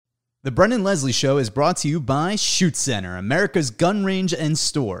The Brendon Leslie Show is brought to you by Shoot Center, America's gun range and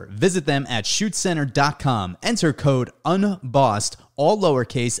store. Visit them at shootcenter.com. Enter code UNBOSSED, all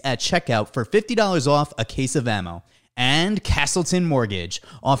lowercase, at checkout for $50 off a case of ammo. And Castleton Mortgage,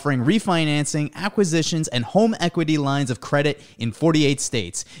 offering refinancing, acquisitions, and home equity lines of credit in 48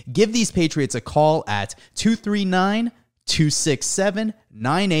 states. Give these patriots a call at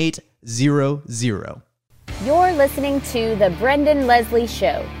 239-267-9800. You're listening to The Brendon Leslie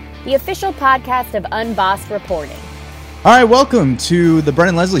Show, the official podcast of Unbossed Reporting. All right, welcome to The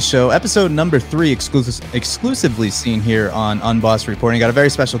Brendon Leslie Show, episode number 3, exclusively seen here on Unbossed Reporting. Got a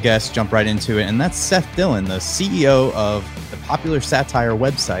very special guest, jump right into it, and that's Seth Dillon, the CEO of the popular satire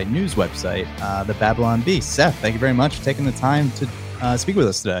website, news website, the Babylon Bee. Seth, thank you very much for taking the time to speak with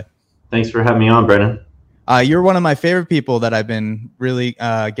us today. Thanks for having me on, Brendon. You're one of my favorite people that I've been really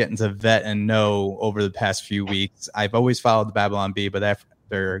getting to vet and know over the past few weeks. I've always followed the Babylon Bee, but after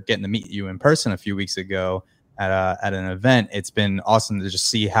getting to meet you in person a few weeks ago at an event, it's been awesome to just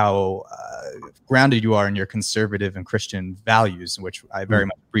see how grounded you are in your conservative and Christian values, which I very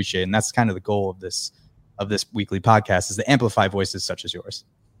much appreciate. And that's kind of the goal of this weekly podcast, is to amplify voices such as yours.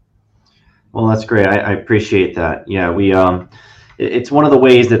 Well, that's great. I appreciate that. Yeah, it's one of the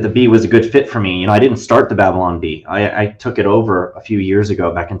ways that the Bee was a good fit for me. You know, I didn't start the Babylon Bee. I took it over a few years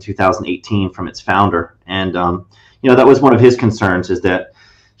ago, back in 2018, from its founder. And, that was one of his concerns, is that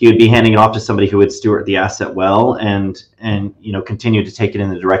he would be handing it off to somebody who would steward the asset well and continue to take it in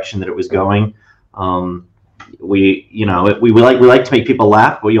the direction that it was going. We like to make people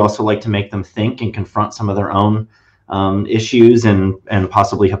laugh, but we also like to make them think and confront some of their own issues and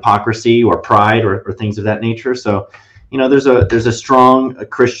possibly hypocrisy or pride or things of that nature. So, there's a strong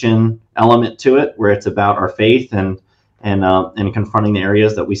Christian element to it, where it's about our faith and confronting the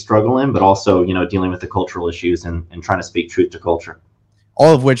areas that we struggle in, but also, dealing with the cultural issues and trying to speak truth to culture.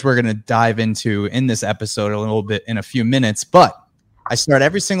 All of which we're going to dive into in this episode a little bit in a few minutes. But I start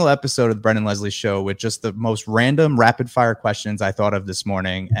every single episode of the Brendon Leslie Show with just the most random rapid fire questions I thought of this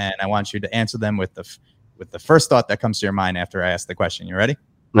morning. And I want you to answer them with the first thought that comes to your mind after I ask the question. You ready?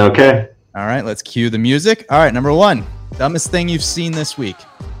 Okay. All right, let's cue the music. All right, number 1, dumbest thing you've seen this week.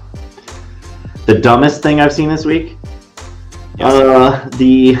 The dumbest thing I've seen this week? Yes.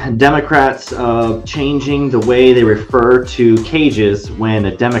 The Democrats changing the way they refer to cages when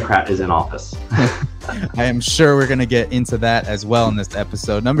a Democrat is in office. I am sure we're going to get into that as well in this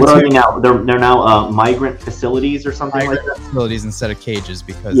episode. Number 2. What are they now? They're now migrant facilities or something like that? Facilities instead of cages,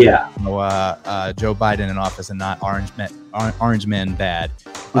 because Joe Biden in office and not Orange Man bad.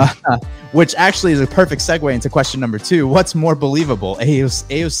 Which actually is a perfect segue into question number 2. What's more believable,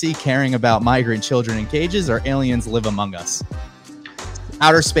 AOC caring about migrant children in cages, or aliens live among us?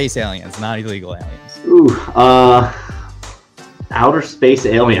 Outer space aliens, not illegal aliens. Ooh, outer space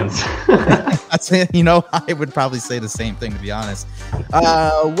aliens. I would probably say the same thing, to be honest.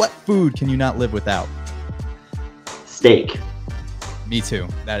 What food can you not live without? Steak. Me too.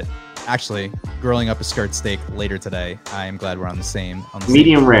 That actually, grilling up a skirt steak later today. I am glad we're on the same.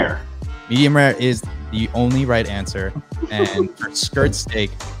 Medium rare. Medium rare is the only right answer. And for skirt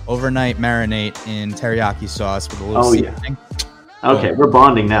steak, overnight marinate in teriyaki sauce with a little seasoning. Okay, we're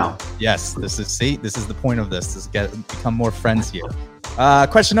bonding now. Yes, this is the point of this. Is become more friends here.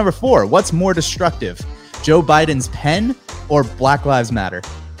 Question number 4. What's more destructive, Joe Biden's pen or Black Lives Matter?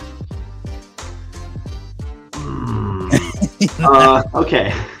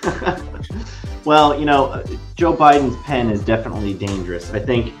 Okay. Well, Joe Biden's pen is definitely dangerous. I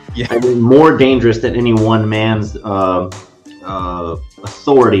think more dangerous than any one man's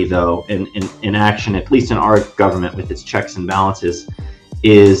authority, though, in action, at least in our government with its checks and balances,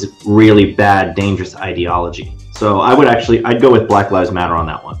 is really bad, dangerous ideology. So I'd go with Black Lives Matter on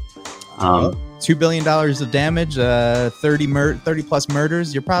that one. $2 billion of damage, 30 plus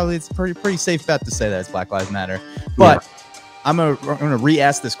murders. It's a pretty safe bet to say that it's Black Lives Matter. But I'm gonna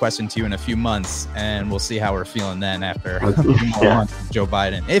re-ask this question to you in a few months, and we'll see how we're feeling then after a few more months with Joe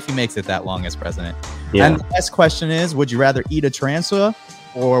Biden, if he makes it that long as president. Yeah. And the last question is, would you rather eat a tarantula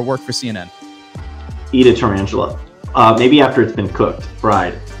or work for CNN? Eat a tarantula. Maybe after it's been cooked,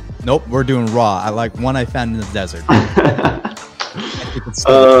 fried. Nope, we're doing raw. I like one I found in the desert. I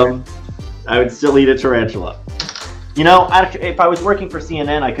would still eat a tarantula. If I was working for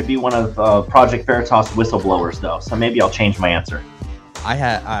CNN, I could be one of Project Veritas whistleblowers, though. So maybe I'll change my answer.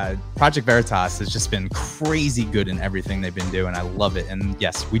 Project Veritas has just been crazy good in everything they've been doing. I love it. And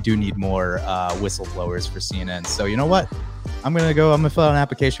yes, we do need more whistleblowers for CNN. So you know what? I'm going to fill out an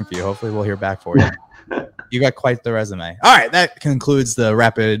application for you. Hopefully we'll hear back for you. You got quite the resume. All right. That concludes the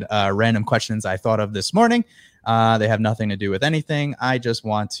rapid random questions I thought of this morning. They have nothing to do with anything. I just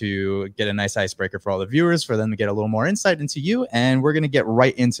want to get a nice icebreaker for all the viewers, for them to get a little more insight into you. And we're going to get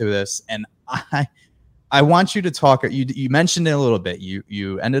right into this. And I want you to talk. You mentioned it a little bit.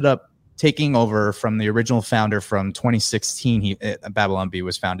 You ended up taking over from the original founder from 2016. Babylon Bee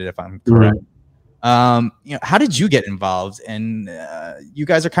was founded, if I'm correct. How did you get involved? And you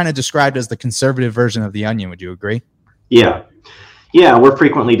guys are kind of described as the conservative version of The Onion. Would you agree? Yeah, we're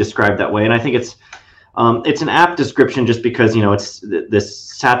frequently described that way, and I think it's an apt description just because it's this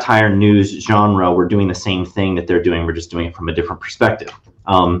satire news genre. We're doing the same thing that they're doing. We're just doing it from a different perspective.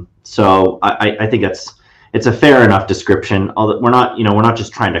 So I think it's a fair enough description. Although we're not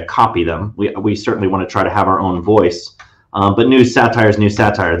just trying to copy them. We certainly want to try to have our own voice. But news satire is news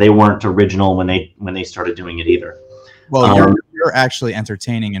satire. They weren't original when they started doing it either. Well, you're actually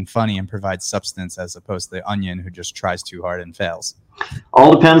entertaining and funny and provide substance, as opposed to The Onion, who just tries too hard and fails.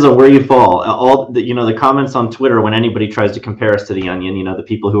 All depends on where you fall. The comments on Twitter when anybody tries to compare us to The Onion, the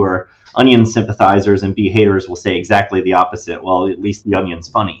people who are Onion sympathizers and Bee haters will say exactly the opposite. Well, at least The Onion's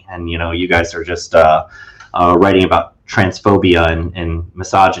funny, and you guys are just writing about transphobia and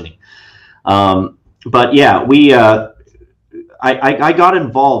misogyny. But yeah, I got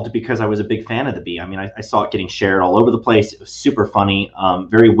involved because I was a big fan of the Bee. I mean, I saw it getting shared all over the place. It was super funny,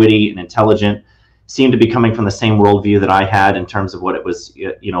 very witty and intelligent. Seemed to be coming from the same worldview that I had in terms of what it was,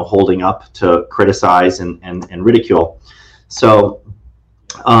 holding up to criticize and ridicule. So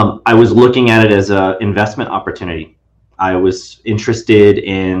I was looking at it as an investment opportunity. I was interested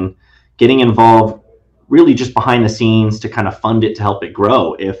in getting involved really just behind the scenes to kind of fund it, to help it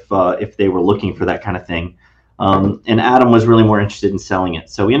grow if they were looking for that kind of thing. And Adam was really more interested in selling it.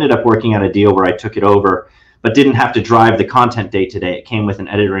 So we ended up working out a deal where I took it over, but didn't have to drive the content day to day. It came with an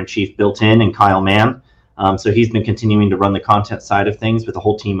editor-in-chief built in, and Kyle Mann. So he's been continuing to run the content side of things with the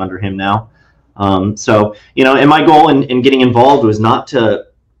whole team under him now. And my goal in getting involved was not to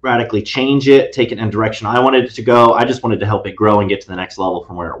radically change it, take it in a direction I wanted it to go. I just wanted to help it grow and get to the next level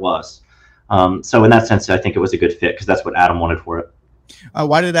from where it was. So in that sense, I think it was a good fit because that's what Adam wanted for it.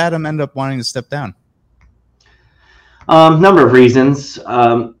 Why did Adam end up wanting to step down? Number of reasons.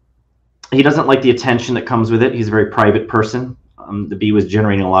 He doesn't like the attention that comes with it. He's a very private person. The Bee was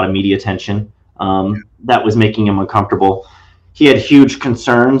generating a lot of media attention. That was making him uncomfortable. He had huge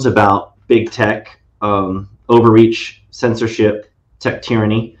concerns about big tech, overreach, censorship, tech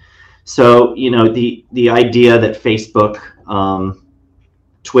tyranny. So, the idea that Facebook,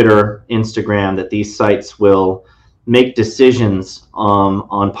 Twitter, Instagram, that these sites will make decisions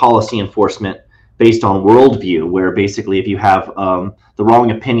on policy enforcement based on worldview, where basically if you have the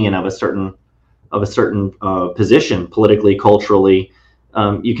wrong opinion of a certain position, politically, culturally,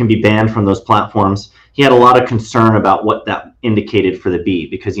 you can be banned from those platforms. He had a lot of concern about what that indicated for the Bee,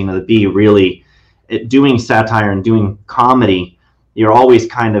 because the Bee really, doing satire and doing comedy, you're always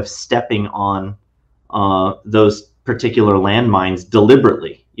kind of stepping on those particular landmines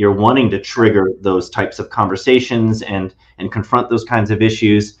deliberately. You're wanting to trigger those types of conversations and confront those kinds of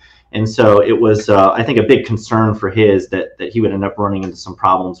issues. And so it was, I think, a big concern for his that he would end up running into some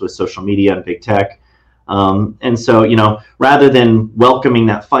problems with social media and big tech. And so, rather than welcoming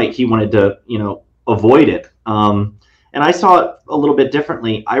that fight, he wanted to, avoid it. And I saw it a little bit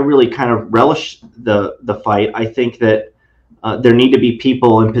differently. I really kind of relish the fight. I think that there need to be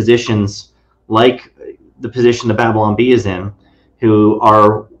people in positions like the position the Babylon Bee is in, who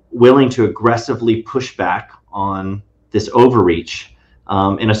are willing to aggressively push back on this overreach.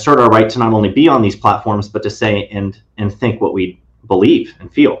 And assert our right to not only be on these platforms, but to say and think what we believe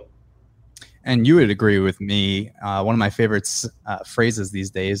and feel. And you would agree with me. One of my favorite phrases these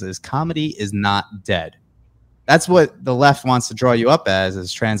days is comedy is not dead. That's what the left wants to draw you up as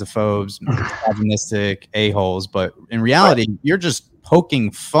transophobes, misogynistic a-holes. But in reality, you're just poking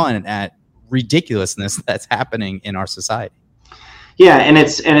fun at ridiculousness that's happening in our society. Yeah, and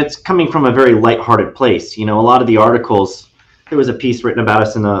it's coming from a very lighthearted place. A lot of the articles. There was a piece written about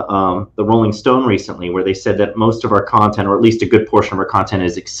us in the Rolling Stone recently where they said that most of our content, or at least a good portion of our content,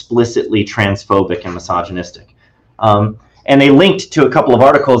 is explicitly transphobic and misogynistic. And they linked to a couple of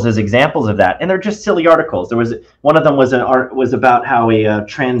articles as examples of that, and they're just silly articles. There was one of them was about how a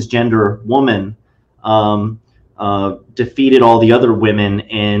transgender woman defeated all the other women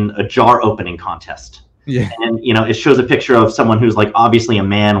in a jar opening contest. Yeah. And it shows a picture of someone who's like obviously a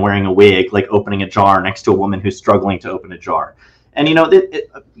man wearing a wig, like opening a jar next to a woman who's struggling to open a jar. And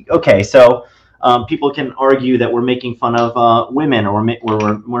okay, so people can argue that we're making fun of women, or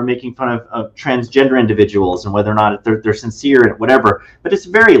we're making fun of transgender individuals and whether or not they're sincere and whatever. But it's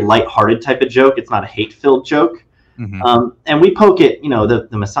a very lighthearted type of joke. It's not a hate-filled joke. And we poke at, the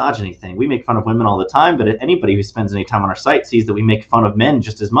misogyny thing. We make fun of women all the time, but anybody who spends any time on our site sees that we make fun of men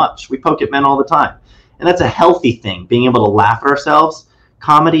just as much. We poke at men all the time. And that's a healthy thing, being able to laugh at ourselves.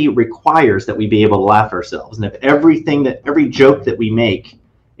 Comedy requires that we be able to laugh at ourselves. And if every joke that we make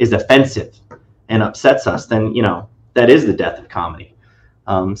is offensive and upsets us, then, that is the death of comedy.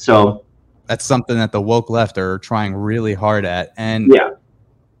 So that's something that the woke left are trying really hard at. And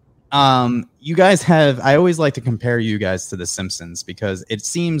you guys I always like to compare you guys to The Simpsons, because it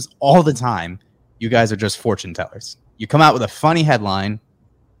seems all the time you guys are just fortune tellers. You come out with a funny headline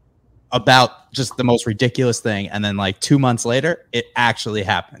about just the most ridiculous thing, and then like 2 months later, it actually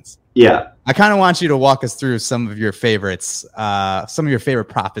happens. Yeah. I kind of want you to walk us through some of your favorites, some of your favorite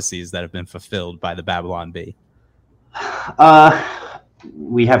prophecies that have been fulfilled by the Babylon Bee.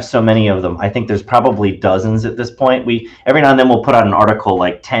 We have so many of them. I think there's probably dozens at this point. Every now and then we'll put out an article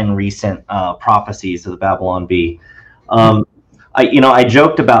like 10 recent prophecies of the Babylon Bee. I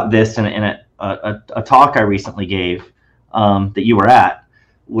joked about this in a talk I recently gave that you were at,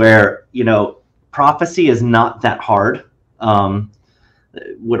 where prophecy is not that hard.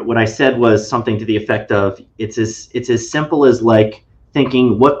 What I said was something to the effect of it's as simple as like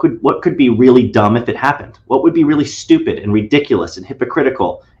thinking what could be really dumb if it happened, what would be really stupid and ridiculous and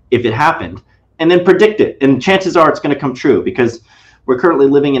hypocritical if it happened, and then predict it, and chances are it's going to come true, because we're currently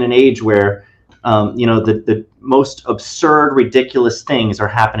living in an age where the most absurd, ridiculous things are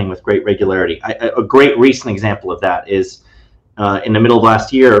happening with great regularity. A great recent example of that is in the middle of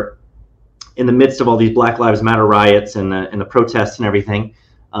last year, in the midst of all these Black Lives Matter riots and the protests and everything,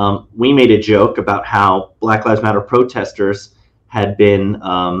 we made a joke about how Black Lives Matter protesters had been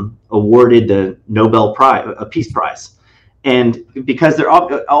awarded the Nobel Prize, a Peace Prize. And because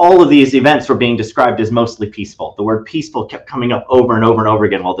all of these events were being described as mostly peaceful, the word peaceful kept coming up over and over and over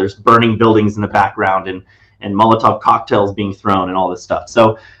again while there's burning buildings in the background and Molotov cocktails being thrown and all this stuff.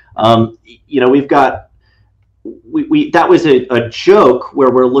 So, we've got, that was a joke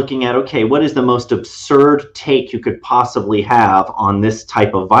where we're looking at, okay, what is the most absurd take you could possibly have on this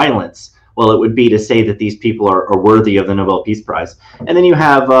type of violence? Well, it would be to say that these people are worthy of the Nobel Peace Prize. And then you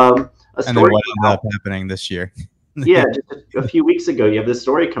have a story. And then what ended up happening this year? Yeah, just a few weeks ago, you have this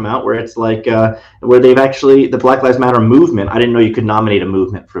story come out where it's like, where they've actually, the Black Lives Matter movement, I didn't know you could nominate a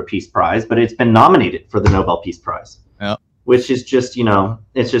movement for a Peace Prize, but it's been nominated for the Nobel Peace Prize. Yeah. Which is just,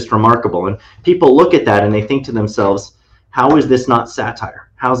 it's just remarkable. And people look at that and they think to themselves, how is this not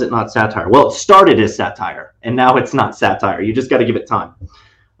satire? How is it not satire? Well, it started as satire, and now it's not satire. You just got to give it time.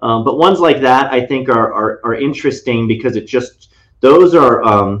 But ones like that, I think, are interesting, because those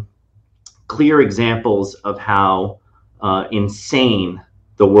are clear examples of how insane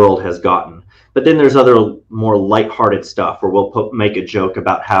the world has gotten. But then there's other more lighthearted stuff where we'll make a joke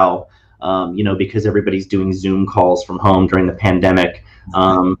about how, because everybody's doing Zoom calls from home during the pandemic,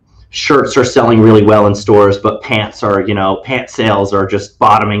 shirts are selling really well in stores, but pant sales are just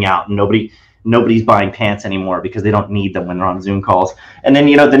bottoming out, and nobody's buying pants anymore because they don't need them when they're on Zoom calls. And then,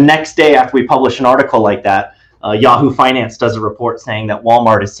 the next day after we publish an article like that, Yahoo Finance does a report saying that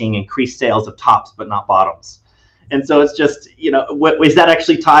Walmart is seeing increased sales of tops but not bottoms. And so it's just, is that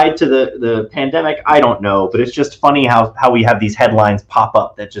actually tied to the pandemic? I don't know, but it's just funny how we have these headlines pop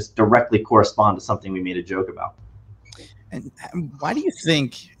up that just directly correspond to something we made a joke about. And why do you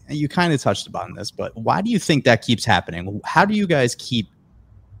think, you kind of touched upon this, but why do you think that keeps happening? How do you guys keep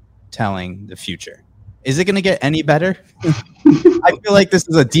telling the future? Is it going to get any better? I feel like this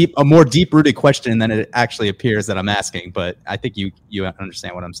is a more deep-rooted question than it actually appears that I'm asking, but I think you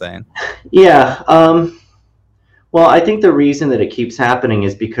understand what I'm saying. Yeah. Well, I think the reason that it keeps happening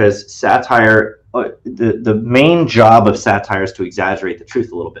is because satire, the main job of satire is to exaggerate the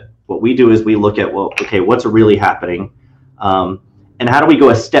truth a little bit. What we do is we look at, what's really happening? And how do we go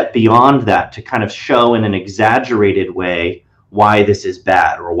a step beyond that to kind of show in an exaggerated way why this is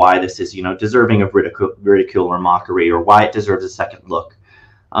bad, or why this is, deserving of ridicule or mockery, or why it deserves a second look.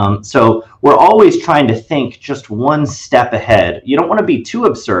 So we're always trying to think just one step ahead. You don't want to be too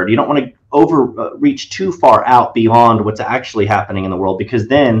absurd. You don't want to overreach too far out beyond what's actually happening in the world, because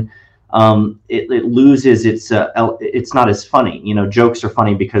then it loses it's not as funny. Jokes are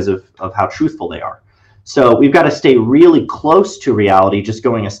funny because of how truthful they are. So we've got to stay really close to reality, just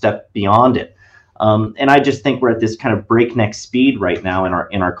going a step beyond it. And I just think we're at this kind of breakneck speed right now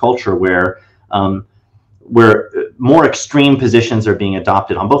in our culture where more extreme positions are being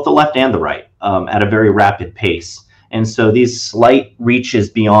adopted on both the left and the right at a very rapid pace. And so these slight reaches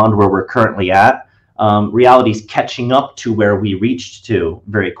beyond where we're currently at, reality's catching up to where we reached to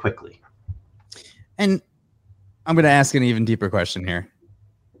very quickly. And I'm going to ask an even deeper question here.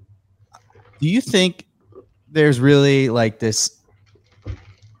 Do you think there's really like this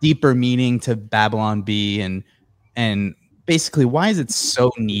deeper meaning to Babylon Bee, and basically why is it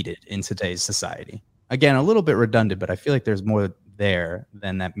so needed in today's society? Again, a little bit redundant, but I feel like there's more there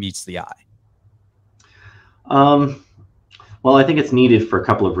than that meets the eye. Well, I think it's needed for a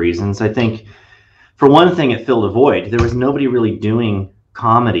couple of reasons. I think, for one thing, it filled a void. There was nobody really doing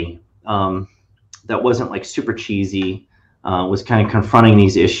comedy that wasn't like super cheesy, was kind of confronting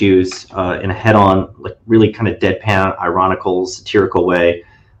these issues in a head-on, like really kind of deadpan, ironical, satirical way.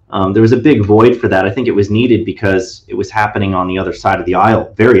 There was a big void for that. I think it was needed because it was happening on the other side of the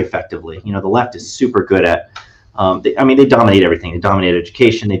aisle very effectively. You know, the left is super good at, they dominate everything. They dominate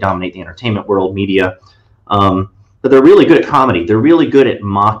education. They dominate the entertainment world, media. But they're really good at comedy. They're really good at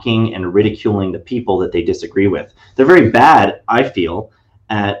mocking and ridiculing the people that they disagree with. They're very bad, I feel,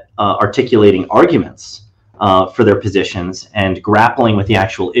 at articulating arguments for their positions and grappling with the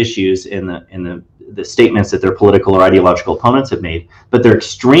actual issues in the statements that their political or ideological opponents have made. But they're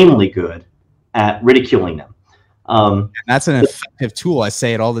extremely good at ridiculing them. And that's an effective tool. I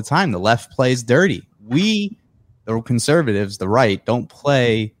say it all the time. The left plays dirty. We, the conservatives, the right, don't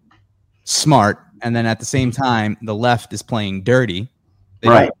play smart. And then at the same time, the left is playing dirty. They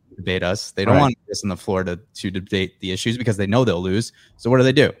don't want to debate us. They don't want us on the floor to debate the issues because they know they'll lose. So what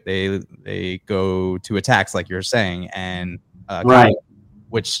do? They go to attacks, like you're saying, and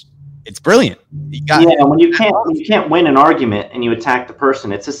which it's brilliant. When you can't win an argument and you attack the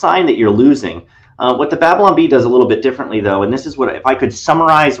person, it's a sign that you're losing. What the Babylon Bee does a little bit differently, though, and this is what, if I could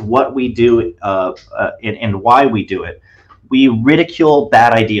summarize what we do and why we do it, we ridicule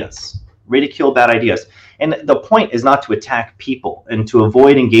bad ideas. And the point is not to attack people and to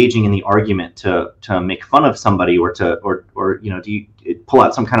avoid engaging in the argument to make fun of somebody or to pull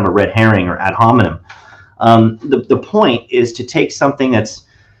out some kind of a red herring or ad hominem. The point is to take something that's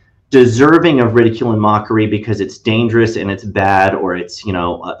deserving of ridicule and mockery because it's dangerous and it's bad, or it's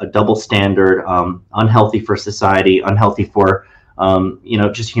a double standard, unhealthy for society, unhealthy for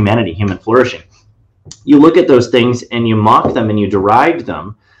just humanity, human flourishing. You look at those things and you mock them and you deride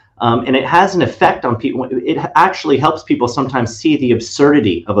them. And it has an effect on people. It actually helps people sometimes see the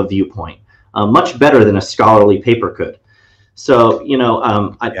absurdity of a viewpoint much better than a scholarly paper could. So,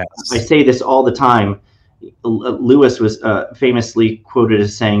 I say this all the time. Lewis was famously quoted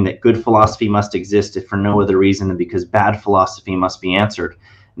as saying that good philosophy must exist if for no other reason than because bad philosophy must be answered.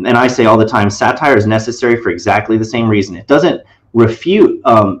 And I say all the time, satire is necessary for exactly the same reason. It doesn't refute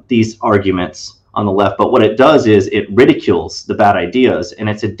these arguments on the left, but what it does is it ridicules the bad ideas, and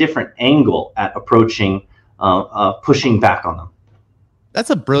it's a different angle at approaching pushing back on them. That's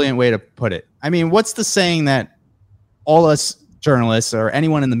a brilliant way to put it. I mean, what's the saying that all us journalists or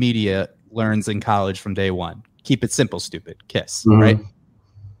anyone in the media learns in college from day one? Keep it simple, stupid. Kiss, right?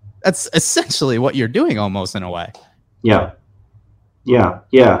 That's essentially what you're doing, almost, in a way. Yeah.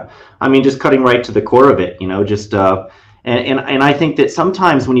 I mean, just cutting right to the core of it, And I think that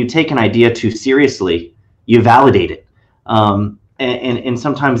sometimes when you take an idea too seriously, you validate it. And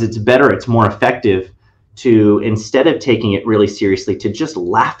sometimes it's better, it's more effective to, instead of taking it really seriously, to just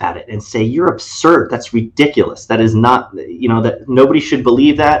laugh at it and say, you're absurd. That's ridiculous. That is not, that nobody should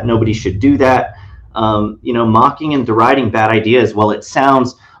believe that. Nobody should do that. Mocking and deriding bad ideas, well, it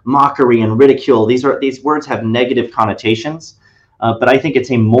sounds mockery and ridicule. These words have negative connotations, but I think it's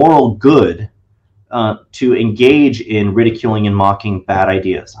a moral good to engage in ridiculing and mocking bad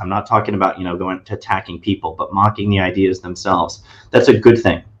ideas. I'm not talking about, going to attacking people, but mocking the ideas themselves. That's a good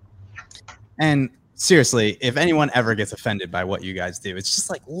thing. And seriously, if anyone ever gets offended by what you guys do, it's just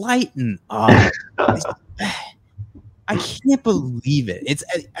like, lighten up. I can't believe it.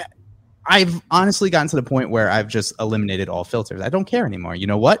 I've honestly gotten to the point where I've just eliminated all filters. I don't care anymore. You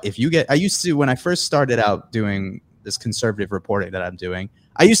know what? I used to, when I first started out doing this conservative reporting that I'm doing,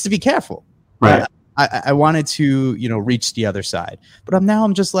 I used to be careful. Right. I wanted to, reach the other side. But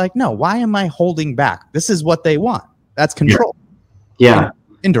I'm just like, no, why am I holding back? This is what they want. That's control. Yeah.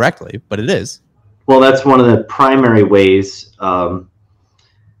 Indirectly, but it is. Well, that's one of the primary ways. One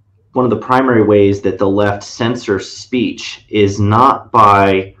of the primary ways that the left censors speech is not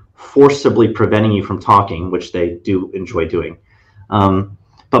by forcibly preventing you from talking, which they do enjoy doing,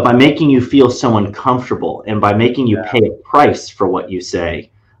 but by making you feel so uncomfortable and by making you pay a price for what you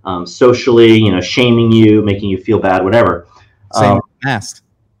say. Socially, shaming you, making you feel bad, whatever. Same mask.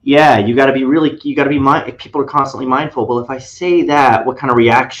 Yeah, you got to be people are constantly mindful. Well, if I say that, what kind of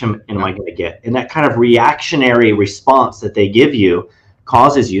reaction am I going to get? And that kind of reactionary response that they give you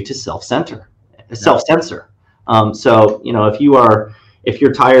causes you to self-censor. So, if you are, if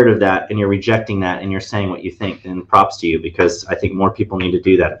you're tired of that and you're rejecting that and you're saying what you think, then props to you, because I think more people need to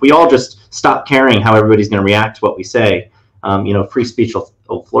do that. If we all just stop caring how everybody's going to react to what we say, free speech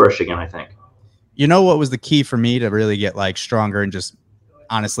will flourish again, I think. You know what was the key for me to really get like stronger and just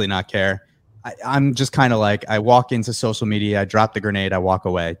honestly not care? I'm just kind of like, I walk into social media, I drop the grenade, I walk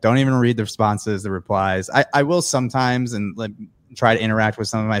away. Don't even read the responses, the replies. I will sometimes and try to interact with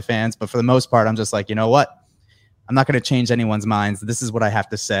some of my fans, but for the most part, I'm just like, you know what? I'm not going to change anyone's minds. This is what I have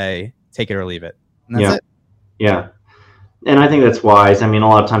to say. Take it or leave it. And that's it. Yeah. And I think that's wise. I mean, a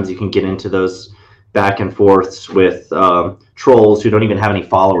lot of times you can get into those back and forths with trolls who don't even have any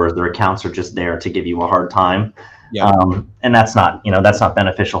followers. Their accounts are just there to give you a hard time. Yeah. And that's not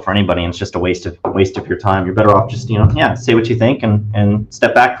beneficial for anybody. And it's just a waste of your time. You're better off just, say what you think and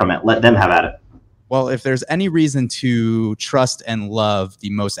step back from it. Let them have at it. Well, if there's any reason to trust and love the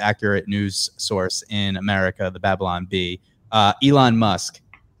most accurate news source in America, the Babylon Bee, Elon Musk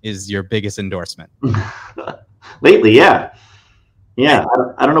is your biggest endorsement. Lately, yeah. Yeah,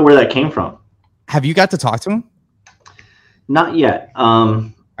 I don't know where that came from. Have you got to talk to him? Not yet.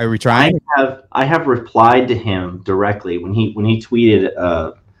 Are we trying? I have replied to him directly when he tweeted.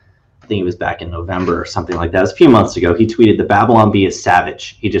 I think it was back in November or something like that. It was a few months ago. He tweeted, "The Babylon Bee is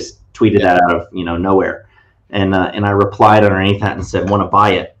savage." He just tweeted that out of nowhere, and I replied underneath that and said, "Want to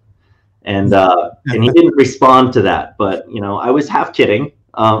buy it?" And he didn't respond to that, but I was half kidding,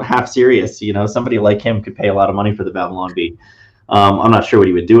 half serious. Somebody like him could pay a lot of money for the Babylon Bee. I'm not sure what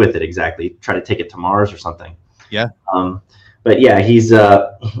he would do with it exactly. Try to take it to Mars or something. Yeah. But yeah, he's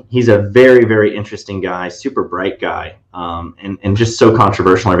a very, very interesting guy, super bright guy, and just so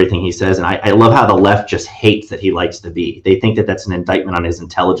controversial in everything he says. And I love how the left just hates that he likes the bee. They think that that's an indictment on his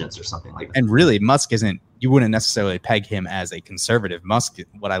intelligence or something like that. And really, Musk isn't. You wouldn't necessarily peg him as a conservative. Musk.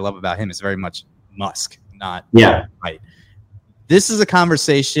 What I love about him is very much Musk, not right. This is a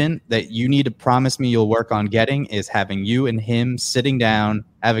conversation that you need to promise me you'll work on getting, is having you and him sitting down,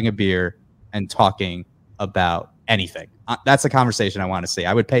 having a beer, and talking about anything. That's a conversation I want to see.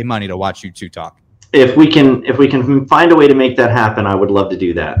 I would pay money to watch you two talk. If we can find a way to make that happen, I would love to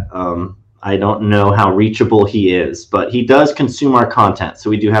do that. I don't know how reachable he is, but he does consume our content, so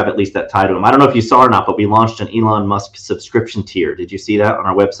we do have at least that tie to him. I don't know if you saw or not, but we launched an Elon Musk subscription tier. Did you see that on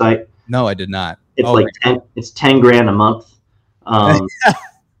our website? No, I did not. It's it's $10,000 a month. And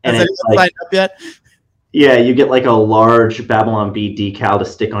it's like, signed up yet? Yeah, you get like a large Babylon Bee decal to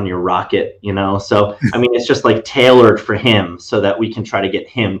stick on your rocket, So, I mean, it's just like tailored for him so that we can try to get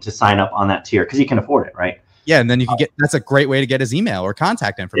him to sign up on that tier because he can afford it, right? Yeah, and then you can that's a great way to get his email or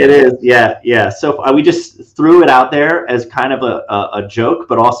contact information. It is, yeah. So we just threw it out there as kind of a joke,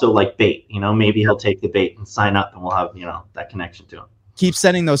 but also like bait, maybe he'll take the bait and sign up and we'll have, that connection to him. Keep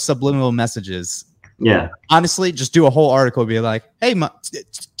sending those subliminal messages. Yeah. Honestly, just do a whole article, be like, "Hey,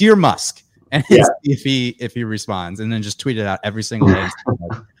 dear Musk," and if he responds, and then just tweet it out every single day.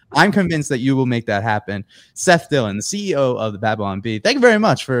 I'm convinced that you will make that happen. Seth Dillon, the CEO of the Babylon Bee, thank you very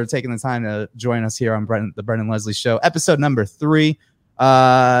much for taking the time to join us here on the Brendon Leslie Show, episode number 3.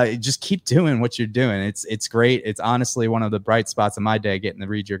 Just keep doing what you're doing. It's great. It's honestly one of the bright spots of my day, getting to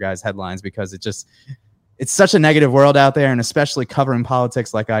read your guys' headlines, because it's such a negative world out there, and especially covering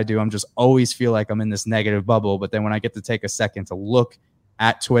politics like I do, I'm just always feel like I'm in this negative bubble. But then when I get to take a second to look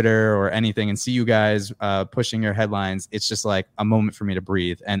at Twitter or anything and see you guys pushing your headlines, it's just like a moment for me to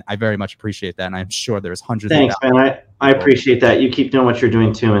breathe. And I very much appreciate that. And I'm sure there's hundreds Thanks, of man. I appreciate that. You keep doing what you're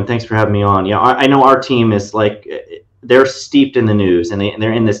doing too. And thanks for having me on. Yeah, I know our team is like, they're steeped in the news and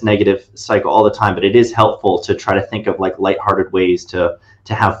they're in this negative cycle all the time, but it is helpful to try to think of like lighthearted ways to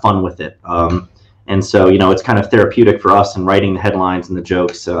have fun with it. And so, it's kind of therapeutic for us in writing the headlines and the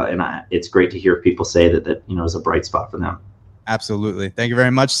jokes. It's great to hear people say that is a bright spot for them. Absolutely. Thank you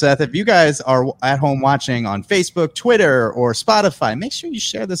very much, Seth. If you guys are at home watching on Facebook, Twitter, or Spotify, make sure you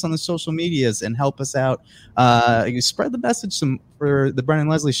share this on the social medias and help us out. You spread the message for the Brendon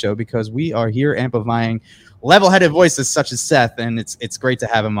Leslie Show, because we are here amplifying level-headed voices such as Seth, and it's great to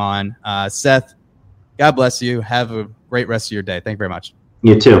have him on. Seth, God bless you. Have a great rest of your day. Thank you very much.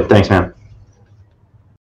 You too. Thanks, man.